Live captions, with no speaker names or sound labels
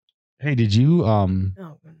Hey, did you Oh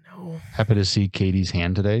no. happen to see Katie's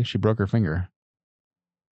hand today? She broke her finger.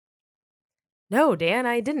 No, Dan,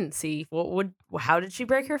 I didn't see. How did she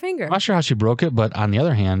break her finger? I'm not sure how she broke it, but on the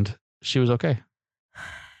other hand, she was okay.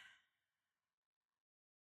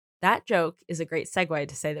 That joke is a great segue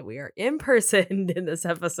to say that we are in person in this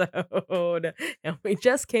episode. And we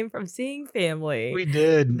just came from seeing family. We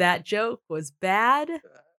did. That joke was bad.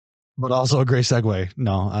 But also a great segue.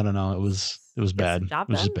 No, I don't know. It was bad. It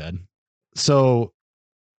was just bad. So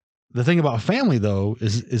the thing about family though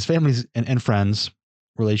is families and friends,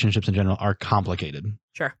 relationships in general are complicated.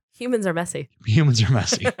 Sure. Humans are messy. Humans are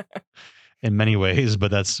messy in many ways,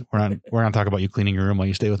 but we're not going to talk about you cleaning your room while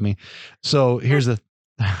you stay with me. So here's the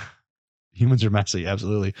humans are messy.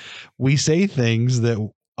 Absolutely. We say things that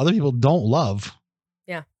other people don't love.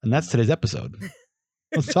 Yeah. And that's today's episode.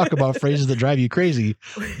 Let's talk about phrases that drive you crazy.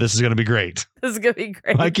 This is going to be great. This is going to be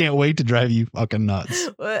great. I can't wait to drive you fucking nuts.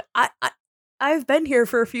 I've been here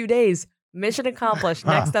for a few days. Mission accomplished.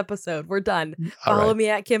 Next episode. We're done. Follow me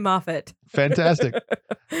at Kim Moffitt. Fantastic.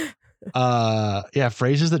 Yeah,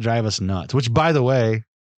 phrases that drive us nuts, which by the way,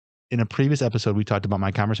 in a previous episode, we talked about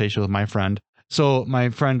my conversation with my friend. So my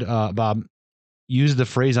friend, Bob, used the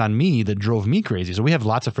phrase on me that drove me crazy. So we have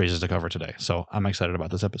lots of phrases to cover today. So I'm excited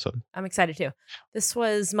about this episode. I'm excited too. This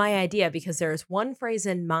was my idea because there's one phrase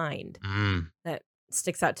in mind that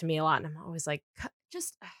sticks out to me a lot. And I'm always like,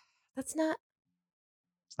 that's not.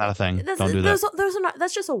 It's not a thing. Don't do that. Those are not.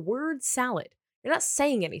 That's just a word salad. You're not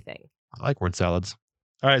saying anything. I like word salads.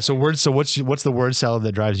 All right. So what's the word salad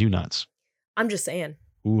that drives you nuts? I'm just saying.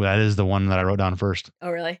 Ooh, that is the one that I wrote down first.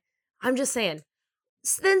 Oh, really? I'm just saying.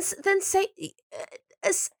 Then say,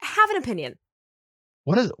 have an opinion.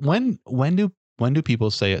 What is when do people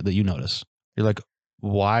say it that you notice? You're like,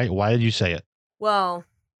 why did you say it? Well,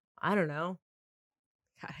 I don't know.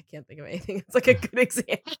 God, I can't think of anything. It's like a good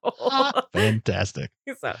example. Fantastic.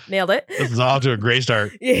 So nailed it. This is off to a great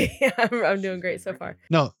start. Yeah, I'm doing great so far.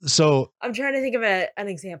 No, so I'm trying to think of an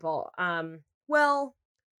example. Well,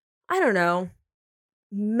 I don't know.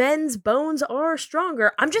 Men's bones are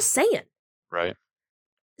stronger. I'm just saying. Right.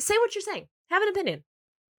 Say what you're saying. Have an opinion.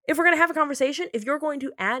 If we're going to have a conversation, if you're going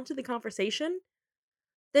to add to the conversation,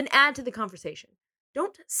 then add to the conversation.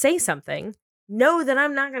 Don't say something, know that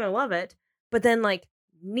I'm not going to love it, but then like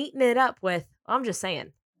neaten it up with, I'm just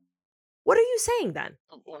saying. What are you saying then?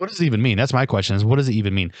 What does it even mean? That's my question is, what does it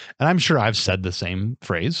even mean? And I'm sure I've said the same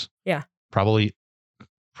phrase. Yeah. Probably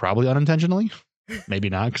unintentionally. Maybe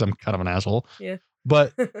not because I'm kind of an asshole. Yeah.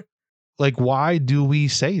 But like, why do we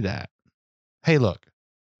say that? Hey, look,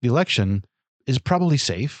 the election is probably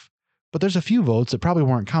safe, but there's a few votes that probably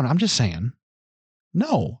weren't counted. I'm just saying.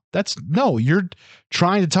 No, you're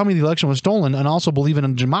trying to tell me the election was stolen and also believe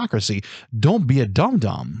in democracy. Don't be a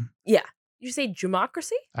dum-dum. Yeah. You say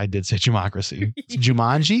democracy? I did say democracy. It's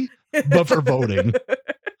Jumanji, but for voting.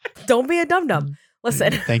 Don't be a dum-dum.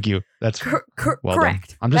 Listen. Thank you. That's well correct.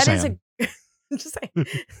 Done. I'm just saying. I'm just saying.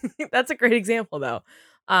 That's a great example, though.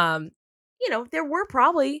 There were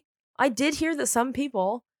probably, I did hear that some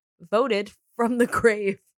people voted from the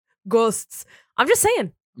grave. Ghosts. I'm just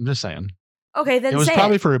saying. Okay, then it was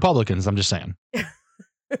probably for Republicans. I'm just saying.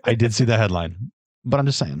 I did see the headline, but I'm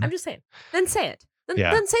just saying. I'm just saying. Then say it.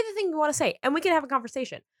 Then say the thing you want to say, and we can have a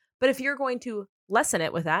conversation. But if you're going to lessen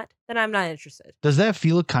it with that, then I'm not interested. Does that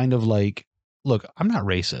feel kind of like, look, I'm not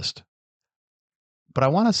racist, but I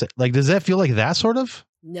want to say, like, does that feel like that sort of?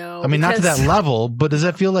 No. I mean, not to that level, but does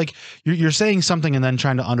that feel like you're saying something and then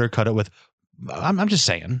trying to undercut it with, I'm just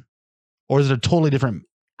saying, or is it a totally different?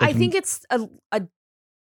 I think it's a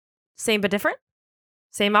same but different,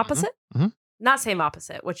 same opposite, not same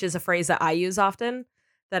opposite, which is a phrase that I use often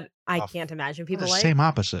that I can't imagine people like. Same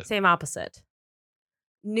opposite.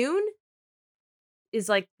 Noon is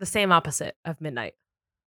like the same opposite of midnight.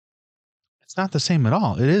 It's not the same at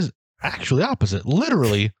all. It is actually opposite,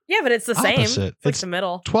 literally. Yeah, but it's the opposite. same. It's like the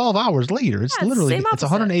middle. 12 hours later. It's literally, it's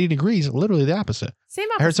 180 degrees, literally the opposite. Same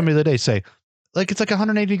opposite. I heard somebody the other day say, like, it's like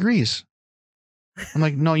 180 degrees. I'm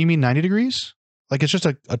like, no, you mean 90 degrees? Like, it's just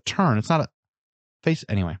a turn. It's not a face.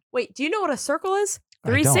 Anyway. Wait, do you know what a circle is?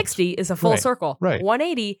 360 is a full circle. Right.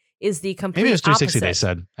 180 is the complete Maybe it was 360 opposite. they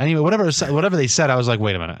said. Anyway, whatever they said, I was like,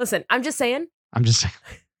 wait a minute. Listen, I'm just saying.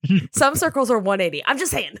 Some circles are 180. I'm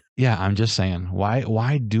just saying. Yeah, I'm just saying.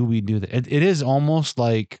 Why do we do that? It is almost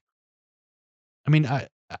like, I mean,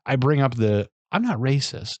 I bring up I'm not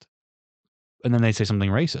racist. And then they say something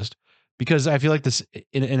racist. Because I feel like this,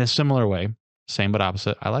 in a similar way, same but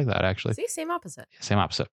opposite. I like that, actually. See, same opposite. Same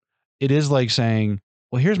opposite. It is like saying,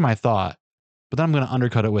 well, here's my thought, but then I'm going to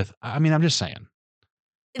undercut it with, I mean, I'm just saying.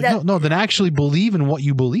 Like, no, then actually believe in what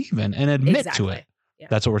you believe in and admit to it. Yeah.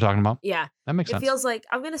 That's what we're talking about? Yeah. That makes It sense. feels like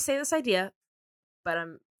I'm going to say this idea, but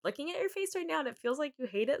I'm looking at your face right now and it feels like you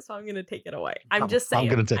hate it. So I'm going to take it away. I'm just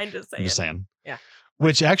saying. I'm just saying. saying. Yeah.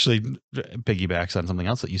 Which actually piggybacks on something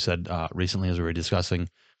else that you said recently as we were discussing.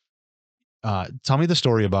 Tell me the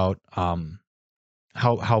story about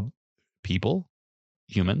how people,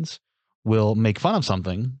 humans, will make fun of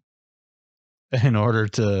something in order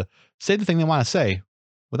to say the thing they want to say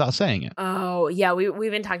without saying it. Oh, yeah.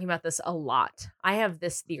 We've been talking about this a lot. I have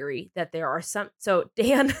this theory that there are some. So,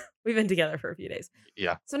 Dan, we've been together for a few days.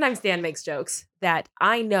 Yeah. Sometimes Dan makes jokes that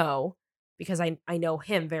I know, because I know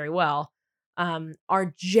him very well,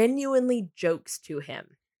 are genuinely jokes to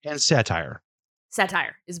him. And satire.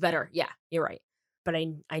 Satire is better. Yeah, you're right. But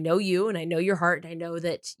I know you and I know your heart. And I know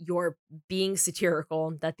that you're being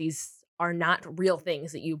satirical, that these are not real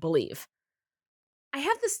things that you believe. I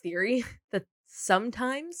have this theory that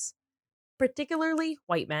sometimes, particularly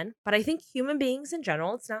white men, but I think human beings in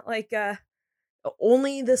general, it's not like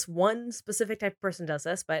only this one specific type of person does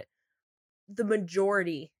this, but the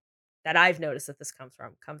majority that I've noticed that this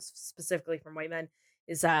comes specifically from white men,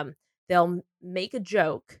 is they'll make a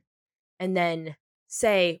joke and then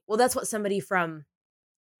say, well, that's what somebody from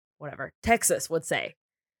whatever, Texas would say.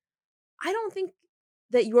 I don't think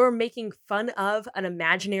that you're making fun of an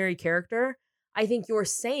imaginary character. I think you're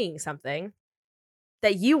saying something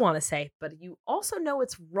that you want to say, but you also know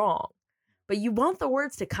it's wrong. But you want the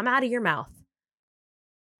words to come out of your mouth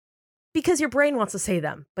because your brain wants to say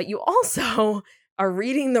them. But you also are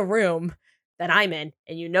reading the room that I'm in,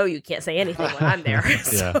 and you know you can't say anything when I'm there.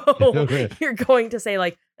 So you're going to say,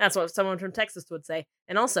 like, that's what someone from Texas would say.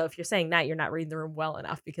 And also, if you're saying that, you're not reading the room well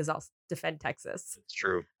enough, because I'll defend Texas. It's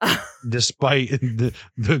true. Despite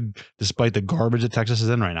the garbage that Texas is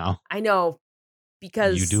in right now. I know,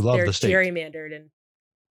 because you do love they're the state. gerrymandered and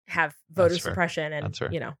have voter suppression, and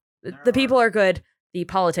you know, the people are good, the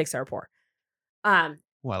politics are poor. Oh,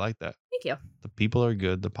 I like that. Thank you. The people are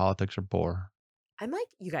good, the politics are poor. I'm like,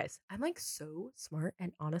 you guys, I'm like so smart,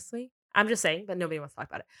 and honestly, I'm just saying, but nobody wants to talk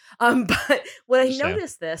about it. But what I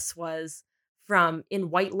noticed this was from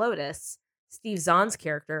in White Lotus, Steve Zahn's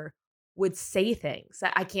character would say things.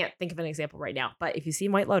 I can't think of an example right now, but if you see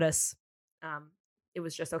White Lotus, it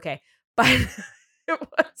was just okay. But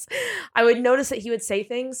I would notice that he would say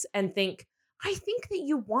things and think, I think that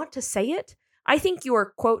you want to say it. I think you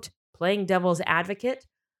are, quote, playing devil's advocate,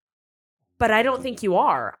 but I don't think you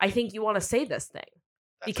are. I think you want to say this thing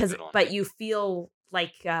but you feel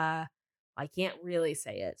like I can't really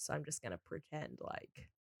say it, so I'm just going to pretend like.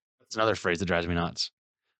 That's another phrase that drives me nuts.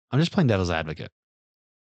 I'm just playing devil's advocate.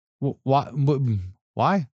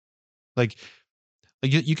 Why? Like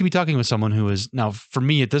you can be talking with someone who is, now for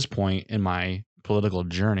me at this point in my political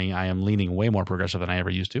journey, I am leaning way more progressive than I ever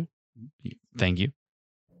used to. Thank you.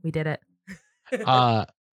 We did it.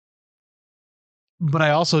 But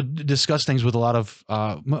I also discuss things with a lot of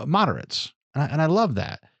moderates, and I love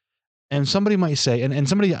that. And somebody might say, and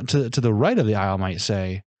somebody to the right of the aisle might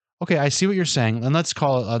say, okay, I see what you're saying, and let's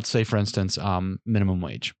say, for instance, minimum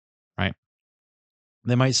wage, right?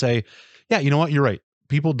 They might say, yeah, you know what, you're right.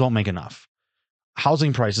 People don't make enough.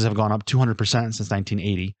 Housing prices have gone up 200% since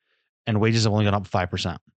 1980, and wages have only gone up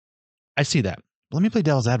 5%. I see that. But let me play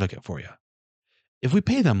devil's advocate for you. If we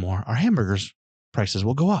pay them more, our hamburgers prices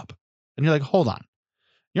will go up. And you're like, hold on.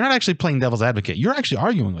 You're not actually playing devil's advocate. You're actually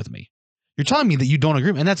arguing with me. You're telling me that you don't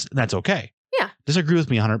agree, and that's okay. Yeah. Disagree with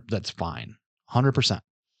me 100. That's fine, 100%.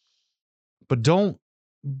 But don't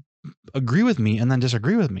agree with me and then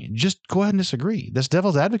disagree with me. Just go ahead and disagree. This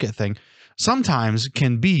devil's advocate thing sometimes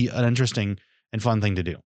can be an interesting and fun thing to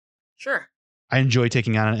do. Sure. I enjoy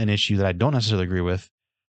taking on an issue that I don't necessarily agree with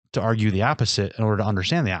to argue the opposite in order to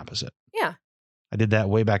understand the opposite. Yeah. I did that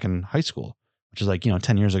way back in high school, which is like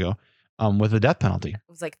 10 years ago, with the death penalty. It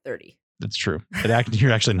was like 30. That's true.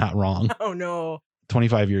 You're actually not wrong. Oh, no.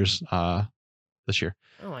 25 years this year.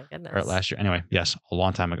 Oh, my goodness. Or last year. Anyway, yes, a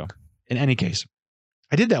long time ago. In any case,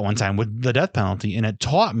 I did that one time with the death penalty, and it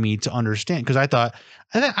taught me to understand, because I thought,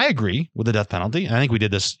 I agree with the death penalty. And I think we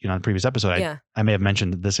did this in a previous episode. I may have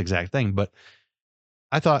mentioned this exact thing, but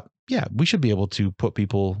I thought, yeah, we should be able to put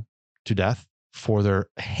people to death for their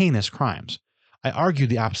heinous crimes. I argued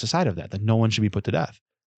the opposite side of that no one should be put to death.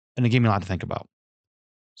 And it gave me a lot to think about.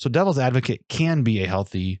 So devil's advocate can be a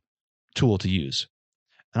healthy tool to use.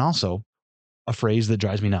 And also a phrase that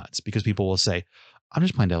drives me nuts, because people will say, I'm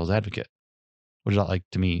just playing devil's advocate. Which is not like,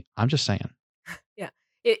 to me, I'm just saying.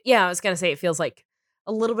 Yeah. I was going to say, it feels like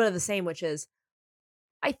a little bit of the same, which is,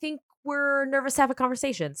 I think we're nervous to have a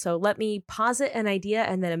conversation. So let me posit an idea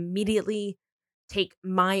and then immediately take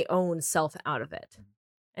my own self out of it.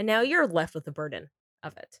 And now you're left with the burden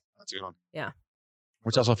of it. That's a good one. Yeah.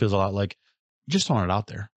 which also feels a lot like just throwing it out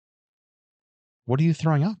there. What are you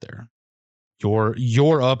throwing out there?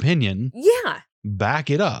 Your opinion. Yeah. Back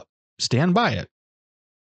it up. Stand by it.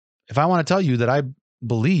 If I want to tell you that I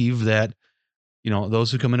believe that,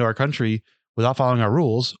 those who come into our country without following our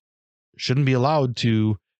rules shouldn't be allowed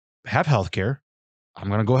to have health care, I'm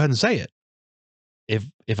going to go ahead and say it.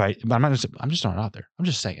 I'm just throwing it out there. I'm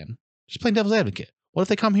just saying, just playing devil's advocate. What if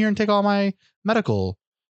they come here and take all my medical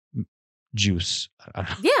juice? I don't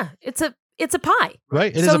know. Yeah. It's a pie.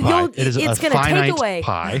 Right? It is a pie. It's going to finite take away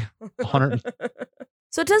pie. 100.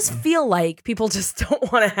 So it does feel like people just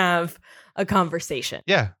don't want to have a conversation.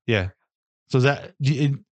 Yeah. Yeah. So is that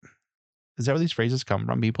where these phrases come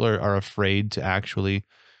from? People are afraid to actually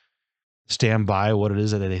stand by what it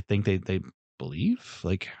is that they think they believe.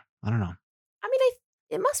 Like, I don't know. I mean,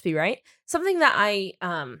 it must be, right? Something that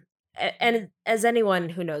and as anyone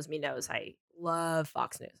who knows me knows, I love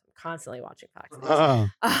Fox News. I'm constantly watching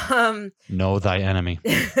Fox News. Know thy enemy.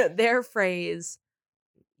 Their phrase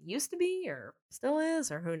used to be, or still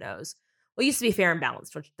is, or who knows. Well, it used to be fair and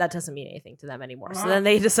balanced, which that doesn't mean anything to them anymore. So then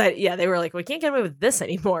they decided, they were like, we can't get away with this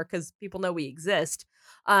anymore because people know we exist.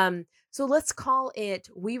 So let's call it,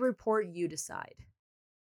 we report, you decide.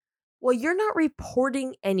 Well, you're not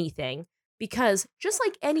reporting anything because just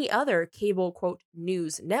like any other cable, quote,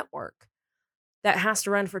 news network that has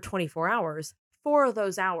to run for 24 hours, 4 of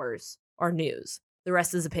those hours are news. The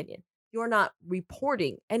rest is opinion. You're not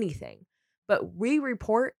reporting anything. But we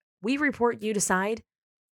report, you decide,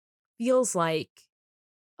 feels like,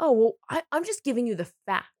 oh, well, I'm just giving you the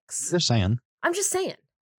facts. Just saying. I'm just saying.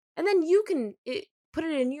 And then you can put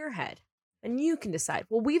it in your head and you can decide,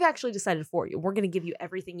 well, we've actually decided for you. We're going to give you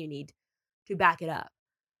everything you need to back it up.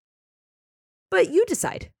 But you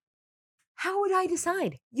decide. How would I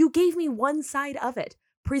decide? You gave me one side of it,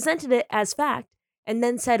 presented it as fact, and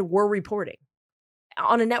then said, we're reporting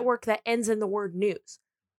on a network that ends in the word news.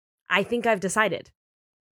 I think I've decided.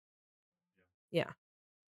 Yeah.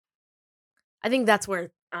 I think that's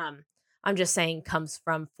where I'm just saying comes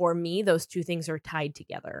from. For me, those two things are tied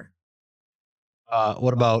together.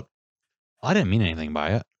 What about, I didn't mean anything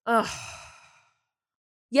by it.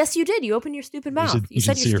 Yes, you did. You opened your stupid mouth. You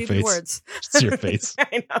said your stupid words. See your face.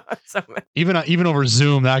 I know. So even over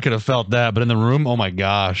Zoom, I could have felt that. But in the room, oh my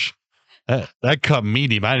gosh. That cut me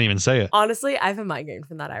deep. I didn't even say it. Honestly, I have a migraine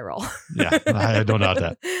from that eye roll. Yeah, I don't doubt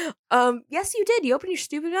that. Yes, you did. You opened your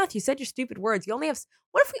stupid mouth. You said your stupid words. You only have.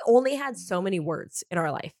 What if we only had so many words in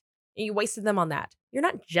our life and you wasted them on that? You're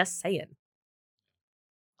not just saying.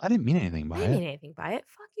 I didn't mean anything by it. I didn't mean anything by it.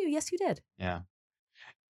 Fuck you. Yes, you did. Yeah.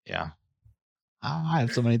 Yeah. Oh, I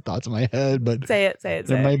have so many thoughts in my head, but say it.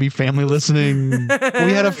 There might be family listening. We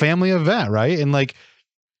had a family event, right? And like.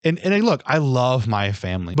 And look, I love my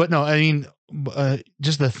family, but no, I mean,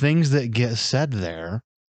 just the things that get said there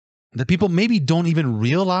that people maybe don't even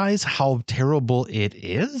realize how terrible it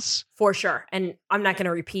is. For sure. And I'm not going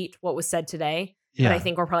to repeat what was said today, but I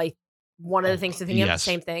think we're probably one of the things to think of the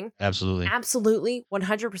same thing. Absolutely.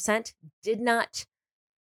 100%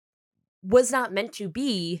 was not meant to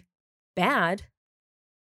be bad.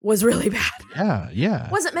 Was really bad. Yeah.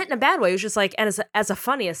 Wasn't meant in a bad way. It was just like, and as a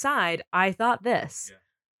funny aside, I thought this. Yeah.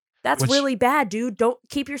 That's really bad, dude. Don't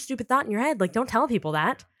keep your stupid thought in your head. Like, don't tell people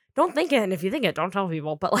that. Don't think it. And if you think it, don't tell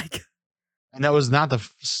people. But like, and that was not the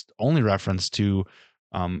only reference to,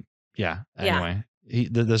 Anyway,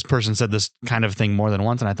 this person said this kind of thing more than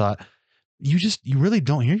once, and I thought, you really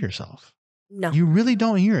don't hear yourself. No, you really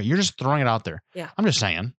don't hear it. You're just throwing it out there. Yeah, I'm just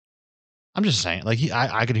saying. Like,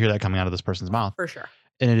 I could hear that coming out of this person's mouth for sure.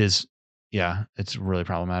 And it is, it's really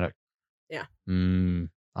problematic. Yeah.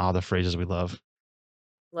 All the phrases we love.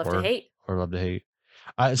 Love to hate. Or love to hate.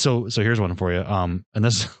 So here's one for you. And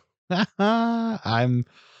this, I'm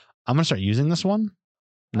gonna start using this one.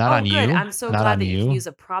 Not on good. you. I'm so glad that you can use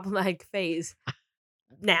a problematic phase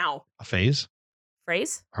now. A phase?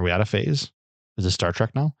 Phrase? Are we out of phase? Is this Star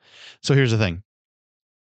Trek now? So here's the thing.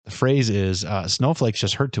 The phrase is snowflakes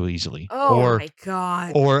just hurt too easily. Oh my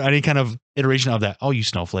God. Or any kind of iteration of that. Oh, you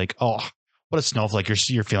snowflake. Oh, what a snowflake.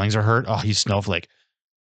 Your feelings are hurt. Oh, you snowflake.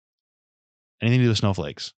 Anything to do with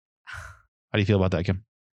snowflakes. How do you feel about that, Kim?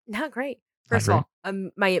 Not great. First of all,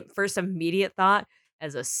 my first immediate thought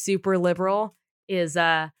as a super liberal is,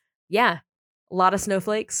 a lot of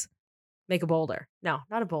snowflakes make a boulder. No,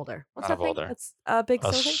 not a boulder. What's that thing? That's a big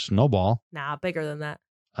snowflake? Snowball. Nah, bigger than that.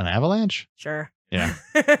 An avalanche? Sure. Yeah.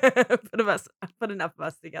 Put enough of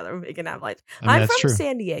us together and make an avalanche. I'm from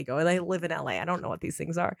San Diego and I live in LA. I don't know what these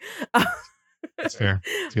things are. That's fair.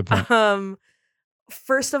 That's a good point.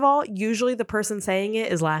 First of all, usually the person saying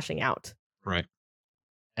it is lashing out. Right.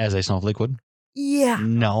 As a snowflake would? Yeah.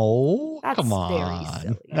 No, That's come very on.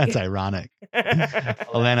 silly. That's ironic.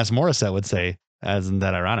 Alanis Morissette would say, isn't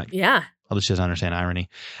that ironic? Yeah. Although she doesn't understand irony.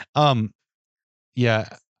 Yeah,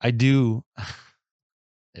 I do.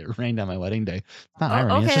 It rained on my wedding day. It's not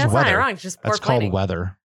irony. Okay, It's just that's weather. not ironic. It's just poor That's planning. called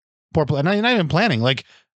weather. Not even planning. Like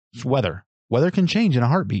it's weather. Weather can change in a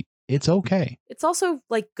heartbeat. It's okay. It's also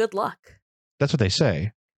like good luck. That's what they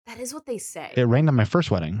say. That is what they say. It rained on my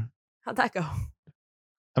first wedding. How'd that go?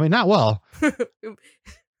 I mean, not well.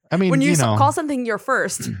 I mean, when you know, call something your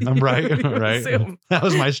first, right. assume. That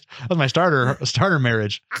was my starter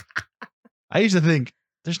marriage. I used to think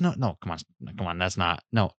there's no. Come on. That's not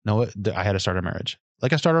no. I had a starter marriage,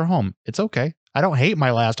 like a starter home. It's okay. I don't hate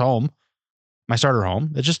my last home, my starter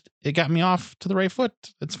home. It got me off to the right foot.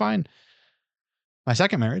 It's fine. My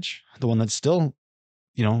second marriage, the one that's still,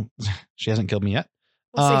 she hasn't killed me yet.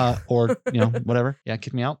 We'll see. Or whatever. Yeah,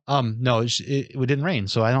 kick me out. No, it didn't rain,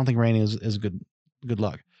 so I don't think raining is good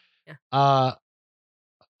luck. Yeah.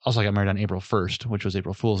 Also, I got married on April 1st, which was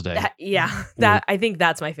April Fool's Day. I think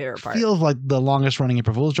that's my favorite part. Feels like the longest running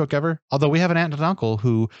April Fool's joke ever. Although we have an aunt and uncle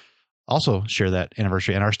who also share that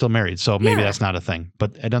anniversary and are still married, so maybe that's not a thing.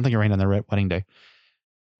 But I don't think it rained on their wedding day.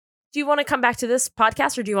 Do you want to come back to this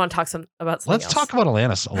podcast, or do you want to talk about something Let's else? talk about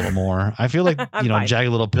Alanis a little more. I feel like fine. Jagged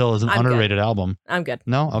Little Pill is an I'm underrated album. I'm good.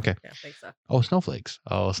 No, okay. Yeah, I think so. Oh, Snowflakes.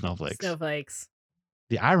 Snowflakes.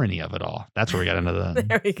 The irony of it all. That's where we got into the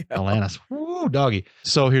There we go. Alanis. Woo, doggy.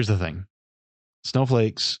 So here's the thing.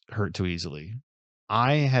 Snowflakes hurt too easily.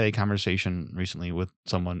 I had a conversation recently with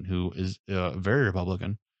someone who is very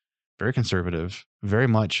Republican, very conservative, very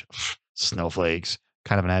much snowflakes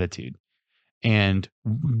kind of an attitude, and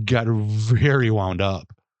got very wound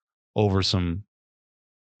up over some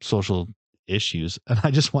social issues. And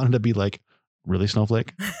I just wanted to be like, really,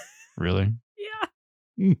 Snowflake? Really?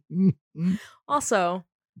 Yeah. Also,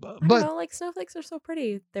 but like snowflakes are so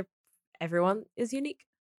pretty. Everyone is unique.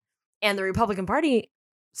 And the Republican Party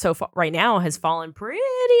so far right now has fallen pretty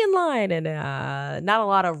in line, and not a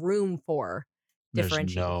lot of room for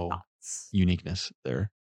differentiating thoughts. Uniqueness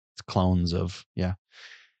there. It's clones of,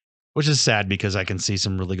 which is sad because I can see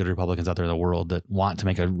some really good Republicans out there in the world that want to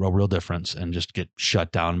make a real difference and just get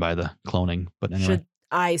shut down by the cloning. But anyway. Should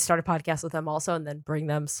I start a podcast with them also and then bring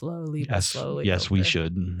them slowly? Yes, over? We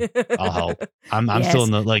should. I'll help. I'm still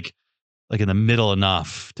in the like in the middle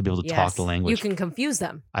enough to be able to talk the language. You can confuse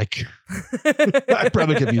them. I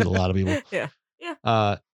probably confuse a lot of people.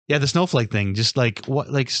 Yeah. The snowflake thing, just like what,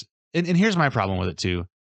 like, and here's my problem with it too.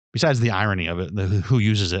 Besides the irony of it, who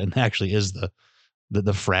uses it and actually is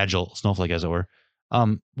the fragile snowflake, as it were.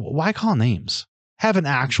 Why call names? Have an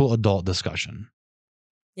actual adult discussion.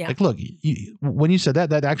 Yeah. Like, look, when you said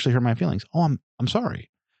that actually hurt my feelings. Oh, I'm sorry.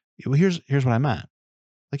 Here's what I meant.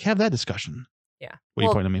 Like, have that discussion. Yeah. What are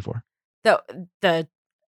you pointing at me for? The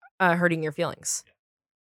hurting your feelings.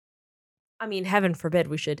 I mean, heaven forbid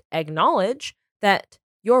we should acknowledge that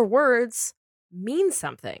your words mean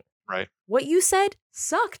something. Right. What you said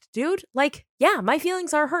sucked, dude. Like, yeah, my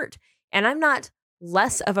feelings are hurt. And I'm not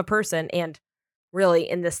less of a person, and really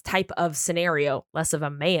in this type of scenario, less of a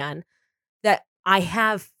man, that I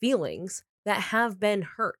have feelings that have been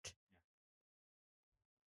hurt.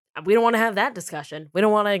 We don't want to have that discussion. We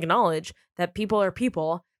don't want to acknowledge that people are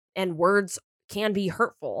people and words can be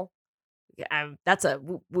hurtful.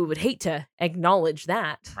 We would hate to acknowledge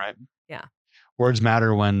that. Right. Yeah. Words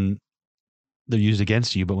matter when they're used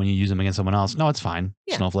against you, but when you use them against someone else, no, it's fine.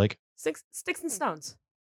 Yeah. Snowflake. Sticks and stones.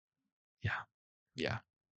 Yeah.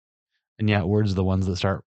 And words are the ones that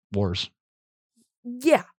start wars.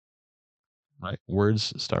 Yeah. Right.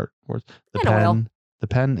 Words start wars. The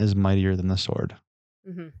pen is mightier than the sword.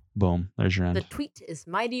 Mm-hmm. Boom. There's your end. The tweet is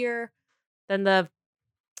mightier than the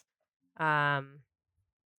other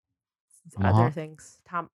things.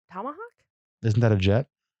 Tomahawk? Isn't that a jet?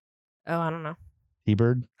 Oh, I don't know.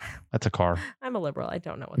 T-bird? That's a car. I'm a liberal. I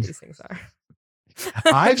don't know what these things are.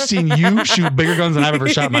 I've seen you shoot bigger guns than I've ever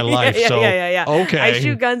shot in my life. Yeah. Okay. I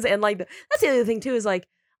shoot guns, and like that's the other thing too, is like,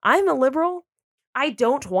 I'm a liberal. I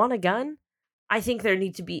don't want a gun. I think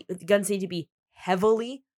guns need to be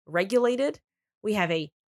heavily regulated. We have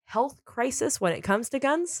a health crisis when it comes to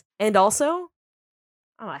guns, and also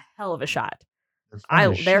I'm a hell of a shot.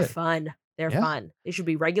 They're fun. They're fun. They should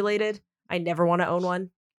be regulated. I never want to own one.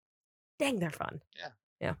 Dang, they're fun.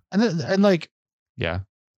 Yeah. And like,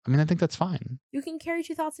 I mean, I think that's fine. You can carry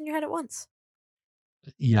two thoughts in your head at once.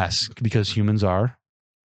 Yes, because humans are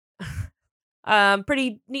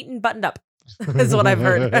pretty neat and buttoned up. Is what I've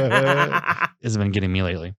heard. Has been getting me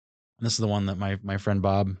lately. And this is the one that my friend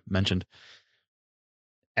Bob mentioned.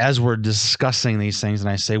 As we're discussing these things, and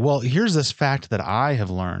I say, well, here's this fact that I have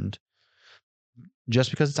learned.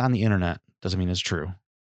 just because it's on the internet doesn't mean it's true.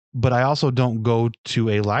 But I also don't go to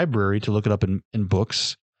a library to look it up in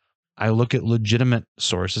books. I look at legitimate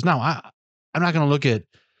sources. Now, I'm not going to look at,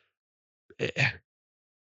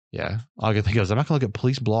 all I can think of is I'm not going to look at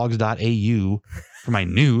policeblogs.au for my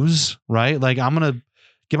news, right? Like I'm going to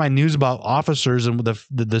get my news about officers and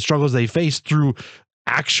the struggles they face through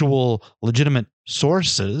actual legitimate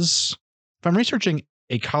sources. If I'm researching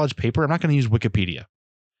a college paper, I'm not going to use Wikipedia.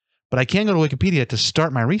 But I can go to Wikipedia to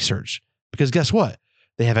start my research because guess what?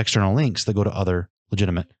 They have external links that go to other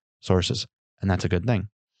legitimate sources. And that's a good thing.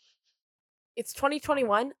 It's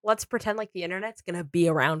 2021. Let's pretend like the internet's going to be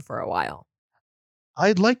around for a while.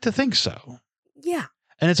 I'd like to think so. Yeah.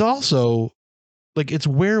 And it's also like it's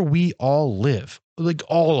where we all live. Like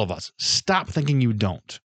all of us. Stop thinking you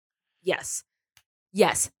don't. Yes.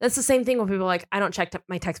 Yes. That's the same thing when people are like, I don't check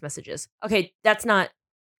my text messages. Okay, that's not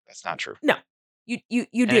true. No. You do.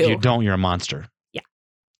 If you don't, you're a monster. Yeah.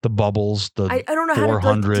 The bubbles, the I don't know how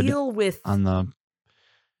to like, deal with on the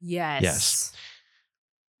Yes.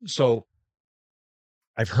 So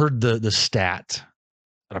I've heard the stat.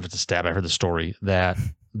 I don't know if it's a stat, I heard the story that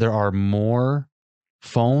there are more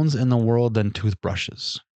phones in the world than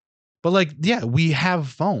toothbrushes. But like, yeah, we have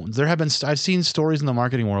phones. There have been, I've seen stories in the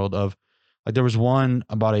marketing world of like, there was one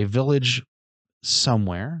about a village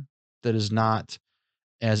somewhere that is not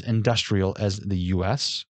as industrial as the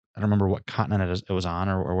US. I don't remember what continent it was on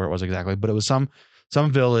or where it was exactly, but it was some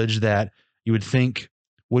village that you would think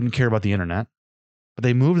wouldn't care about the internet, but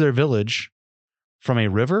they moved their village from a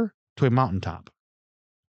river to a mountaintop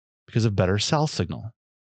because of better cell signal,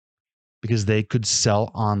 because they could sell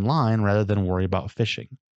online rather than worry about fishing.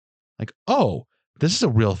 Like, oh, this is a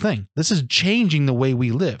real thing. This is changing the way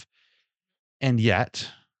we live. And yet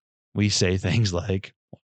we say things like,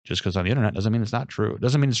 just because on the internet doesn't mean it's not true. It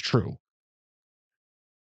doesn't mean it's true.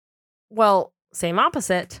 Well, same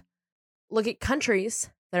opposite. Look at countries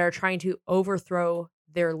that are trying to overthrow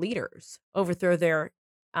their leaders, overthrow their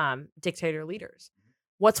dictator leaders.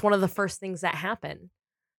 What's one of the first things that happen?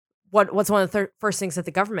 What's one of the first things that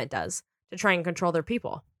the government does to try and control their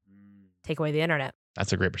people? Take away the internet.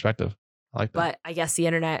 That's a great perspective. I like that. But I guess the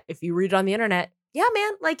internet, if you read it on the internet, yeah,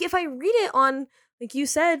 man, like if I read it on, like you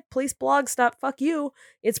said, police blog, stop, fuck you,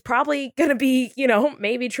 it's probably going to be,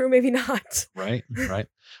 maybe true, maybe not. Right.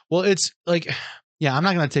 Well, it's like, yeah, I'm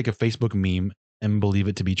not going to take a Facebook meme and believe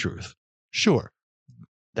it to be truth. Sure,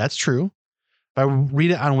 that's true. If I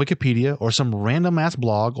read it on Wikipedia or some random ass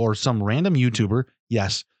blog or some random YouTuber,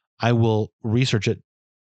 yes, I will research it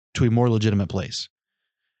to a more legitimate place.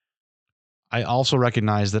 I also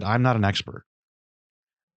recognize that I'm not an expert.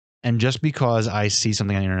 And just because I see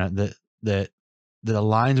something on the internet that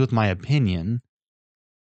aligns with my opinion,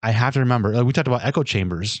 I have to remember, like we talked about echo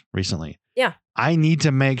chambers recently. Yeah. I need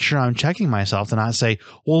to make sure I'm checking myself to not say,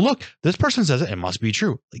 well, look, this person says it must be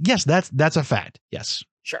true. Like, yes, that's a fact. Yes.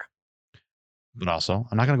 Sure. But also,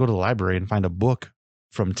 I'm not going to go to the library and find a book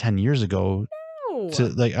from 10 years ago. No.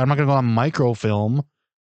 I'm not going to go on microfilm,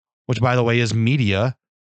 which by the way is media,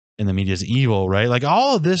 and the media is evil, right? Like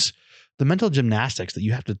all of this, the mental gymnastics that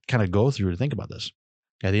you have to kind of go through to think about this.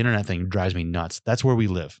 Yeah, the internet thing drives me nuts. That's where we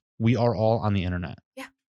live. We are all on the internet. Yeah.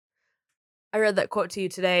 I read that quote to you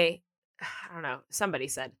today. I don't know. Somebody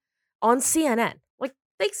said on CNN, like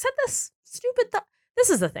they said this stupid thought.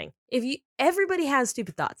 This is the thing. Everybody has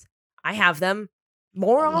stupid thoughts. I have them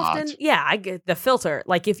more often. Yeah, I get the filter.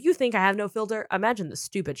 Like if you think I have no filter, imagine the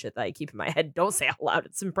stupid shit that I keep in my head. Don't say out loud.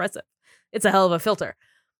 It's impressive. It's a hell of a filter.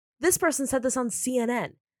 This person said this on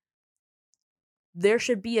CNN. There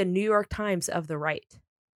should be a New York Times of the right.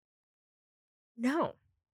 No,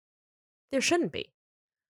 there shouldn't be.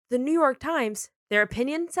 The New York Times, their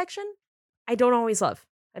opinion section, I don't always love.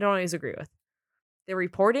 I don't always agree with. Their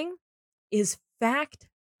reporting is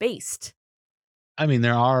fact-based. I mean,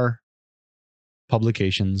 there are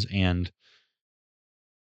publications and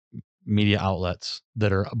media outlets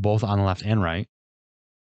that are both on the left and right.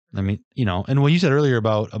 I mean, and what you said earlier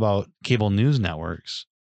about cable news networks,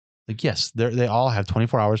 like, yes, they all have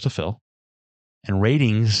 24 hours to fill and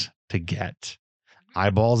ratings to get,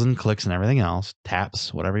 eyeballs and clicks and everything else,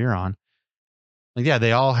 taps, whatever you're on. Like, yeah,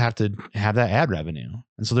 they all have to have that ad revenue.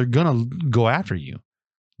 And so they're going to go after you.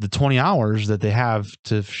 The 20 hours that they have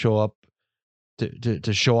to show up,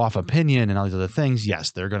 to show off opinion and all these other things,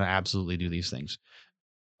 yes, they're going to absolutely do these things.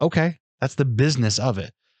 Okay, that's the business of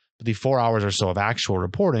it. But the 4 hours or so of actual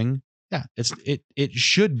reporting, yeah, it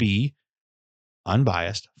should be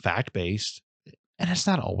unbiased, fact-based. And it's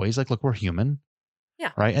not always. Like, look, we're human.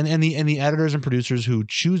 Yeah. Right. And the editors and producers who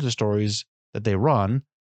choose the stories that they run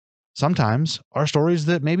sometimes are stories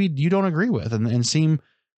that maybe you don't agree with and seem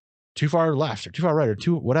too far left or too far right or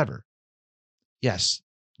too whatever. Yes,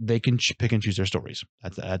 they can pick and choose their stories.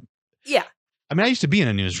 That's that. Yeah. I mean, I used to be in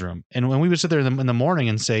a newsroom, and when we would sit there in the morning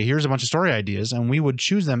and say, here's a bunch of story ideas, and we would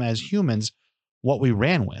choose them as humans, what we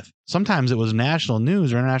ran with. Sometimes it was national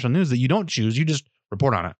news or international news that you don't choose, you just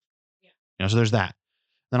report on it. Yeah. So there's that.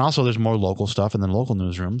 Then also there's more local stuff in the local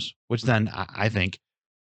newsrooms, which then I think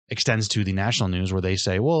extends to the national news where they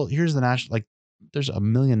say, well, here's the national, like there's a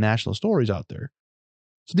million national stories out there.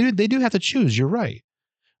 So they do have to choose. You're right.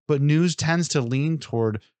 But news tends to lean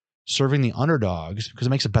toward serving the underdogs because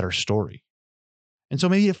it makes a better story. And so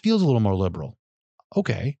maybe it feels a little more liberal.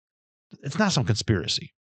 Okay. It's not some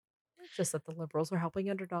conspiracy. It's just that the liberals are helping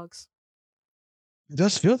underdogs. It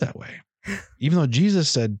does feel that way. Even though Jesus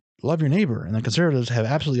said, love your neighbor, and the conservatives have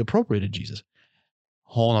absolutely appropriated Jesus.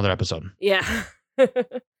 Whole nother episode. Yeah.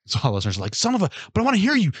 So all listeners are like, son of a, but I want to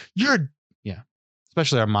hear you. Yeah.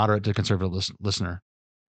 Especially our moderate to conservative listener.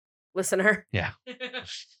 Yeah.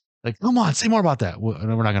 Like, come on, say more about that. We're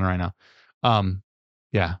not going to right now.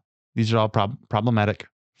 Yeah. These are all problematic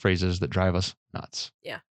phrases that drive us nuts.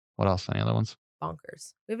 Yeah. What else? Any other ones?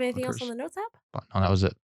 Bonkers. We have anything else on the notes app? No, that was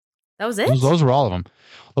it. That was it? Those were all of them.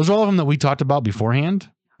 Those are all of them that we talked about beforehand.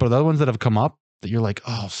 But the other ones that have come up that you're like,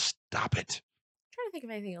 oh, stop it. I'm trying to think of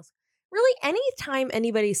anything else. Really, anytime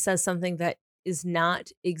anybody says something that is not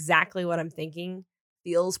exactly what I'm thinking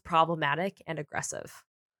feels problematic and aggressive.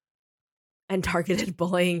 And targeted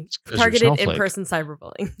bullying. Targeted in-person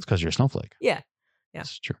cyberbullying. It's because you're a snowflake. Yeah.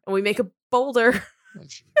 That's true. And we make a boulder.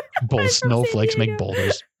 Both snowflakes make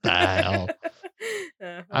boulders. I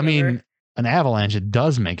mean, an avalanche it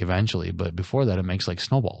does make eventually, but before that it makes like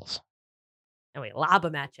snowballs. And we lob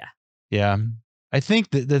them at you. Yeah. I think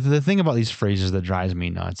the thing about these phrases that drives me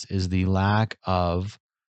nuts is the lack of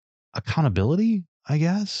accountability, I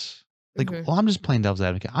guess. Like, well, I'm just playing devil's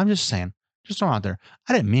advocate. I'm just saying, just throwing out there.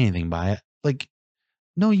 I didn't mean anything by it. Like,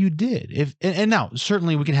 no, you did. And now,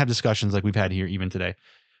 certainly we can have discussions like we've had here even today.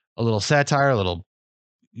 A little satire, a little,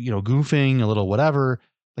 goofing, a little whatever.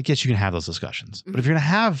 Like, yes, you can have those discussions. But if you're going to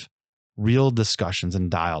have real discussions and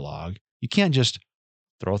dialogue, you can't just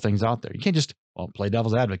throw things out there. You can't just, play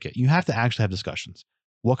devil's advocate. You have to actually have discussions.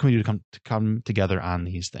 What can we do to come together on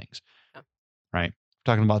these things? Yeah. Right?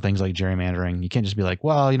 Talking about things like gerrymandering. You can't just be like,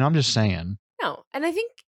 well, I'm just saying. No. And I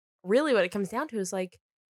think really what it comes down to is like,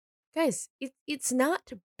 guys, it's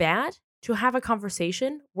not bad to have a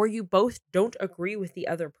conversation where you both don't agree with the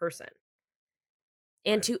other person.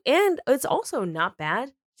 And it's also not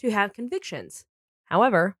bad to have convictions.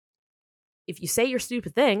 However, if you say your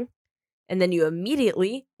stupid thing and then you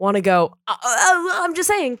immediately want to go, I'm just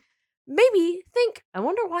saying, maybe think, I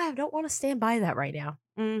wonder why I don't want to stand by that right now.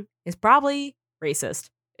 It's probably racist.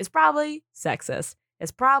 It's probably sexist.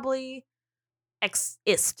 It's probably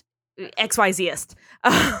XYZ-ist. XYZ-ist.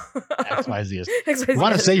 You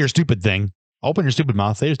want to say your stupid thing. Open your stupid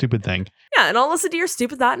mouth. Say your stupid thing. Yeah, and I'll listen to your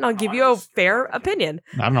stupid thought and I'll give you a fair opinion.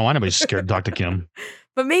 I don't know why anybody's scared to talk to Kim.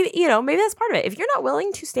 But maybe that's part of it. If you're not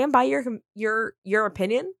willing to stand by your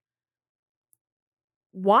opinion,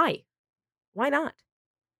 why? Why not?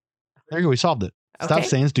 There you go. We solved it. Stop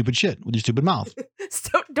saying stupid shit with your stupid mouth.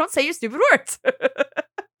 Don't say your stupid words.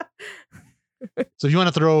 So if you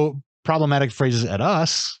want to throw problematic phrases at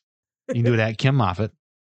us, you can do it at Kim Moffitt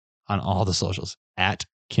on all the socials. At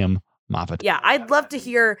Kim Moffitt. Yeah, I'd love to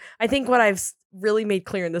hear. I think what I've really made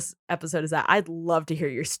clear in this episode is that I'd love to hear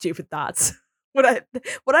your stupid thoughts. What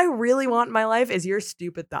I really want in my life is your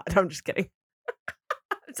stupid thought. I'm just kidding.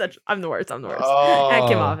 I'm the worst. Oh. At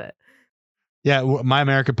Kim Moffitt. Yeah, My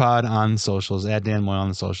America Pod on socials. At Dan Moy on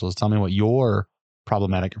the socials. Tell me what your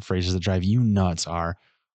problematic phrases that drive you nuts are.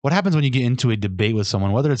 What happens when you get into a debate with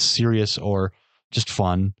someone, whether it's serious or just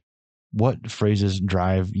fun? What phrases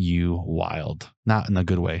drive you wild? Not in a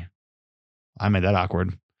good way. I made that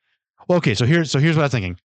awkward. Well, okay, so here's what I'm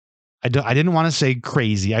thinking. I didn't want to say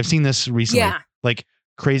crazy. I've seen this recently. Yeah. Like,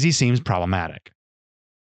 crazy seems problematic.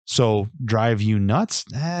 So drive you nuts?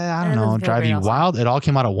 I don't know. Drive you wild? It all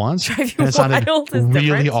came out at once. Drive you it sounded wild is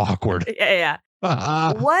really different. awkward. Yeah.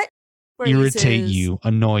 What irritate you,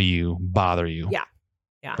 annoy you, bother you?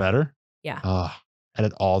 Yeah. Better? Yeah.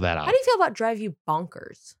 Edit all that out. How do you feel about drive you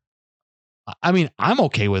bonkers? I mean, I'm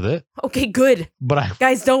okay with it. Okay, good. But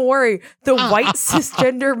guys, don't worry. The white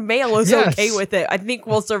cisgender male is okay with it. I think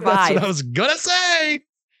we'll survive. That's what I was gonna say.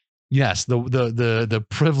 Yes, the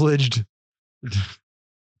privileged,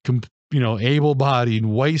 able-bodied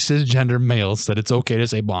white cisgender male said it's okay to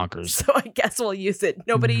say bonkers. So I guess we'll use it.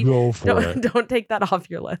 Nobody go for it. Don't take that off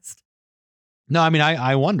your list. No, I mean,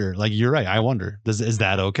 I wonder. Like, you're right. I wonder. Is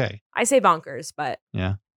that okay? I say bonkers, but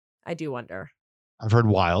yeah, I do wonder. I've heard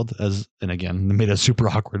wild and again, it made it super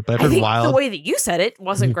awkward, but I've I heard think wild. the way that you said it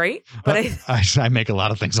wasn't great, but I make a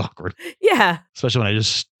lot of things awkward, yeah. especially when I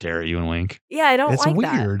just stare at you and wink. Yeah, I don't It's like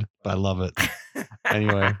weird, but I love it. that.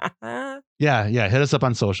 Anyway. Yeah. Hit us up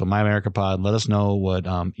on social, My America Pod. Let us know what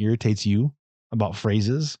irritates you about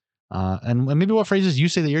phrases, and maybe what phrases you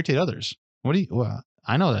say that irritate others. What do you? Well,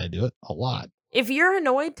 I know that I do it a lot. If you're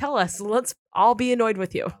annoyed, tell us. Let's all be annoyed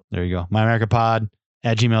with you. There you go.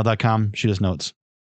 MyAmericaPod@gmail.com. Shoot us notes.